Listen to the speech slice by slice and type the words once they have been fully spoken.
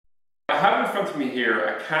have in front of me here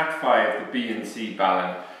a Cat5, the BNC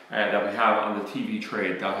Balun that we have on the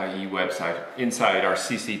tvtrade.ie website inside our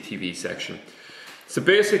CCTV section. So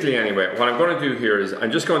basically anyway, what I'm going to do here is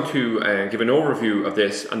I'm just going to give an overview of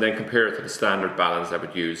this and then compare it to the standard baluns I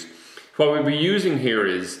would use. What we'll be using here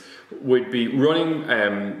is, we'd be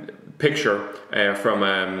running picture from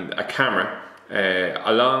a camera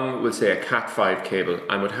along, we'll say, a Cat5 cable,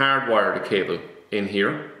 and would hardwire the cable in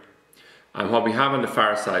here. And what we have on the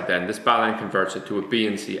far side then, this balun converts it to a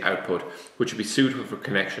BNC output, which would be suitable for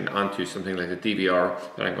connection onto something like a DVR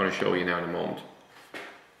that I'm going to show you now in a moment.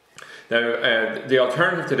 Now, the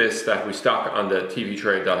alternative to this that we stock on the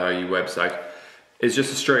tvtrade.ie website is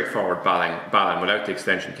just a straightforward balun without the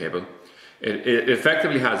extension cable. It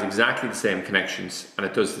effectively has exactly the same connections and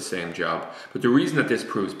it does the same job. But the reason that this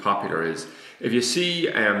proves popular is, if you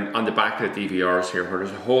see on the back of the DVRs here where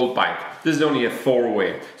there's a whole bank, this is only a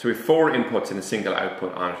 4-way, so we have 4 inputs and a single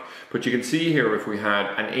output on it. But you can see here, if we had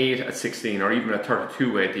an 8, a 16 or even a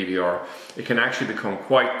 32-way DVR, it can actually become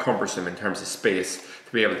quite cumbersome in terms of space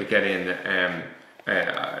to be able to get in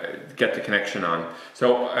get the connection on.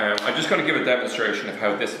 So I'm just going to give a demonstration of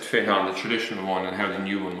how this would fit on the traditional one and how the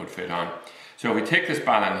new one would fit on. So if we take this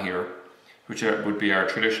balun here, which would be our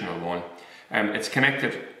traditional one, it's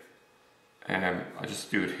connected, I'll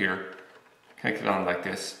just do it here, connected on like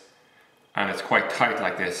this, and it's quite tight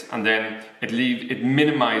like this, and then it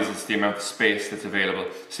minimizes the amount of space that's available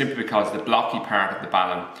simply because the blocky part of the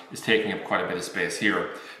balun is taking up quite a bit of space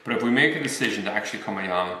here. But if we make a decision to actually come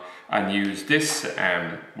along and use this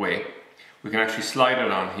way, we can actually slide it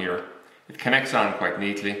on here. It connects on quite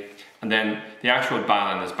neatly, and then the actual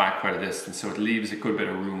balun is back quite a distance, so it leaves a good bit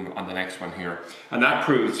of room on the next one here. And that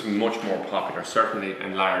proves to be much more popular, certainly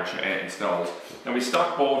in large installs. And we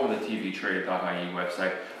stock both on the tvtrade.ie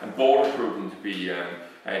website, and both are proven to be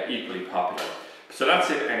equally popular. So that's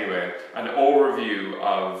it anyway, an overview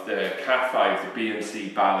of the Cat5, the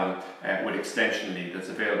BNC Balun with extension lead that's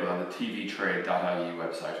available on the tvtrade.ie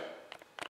website.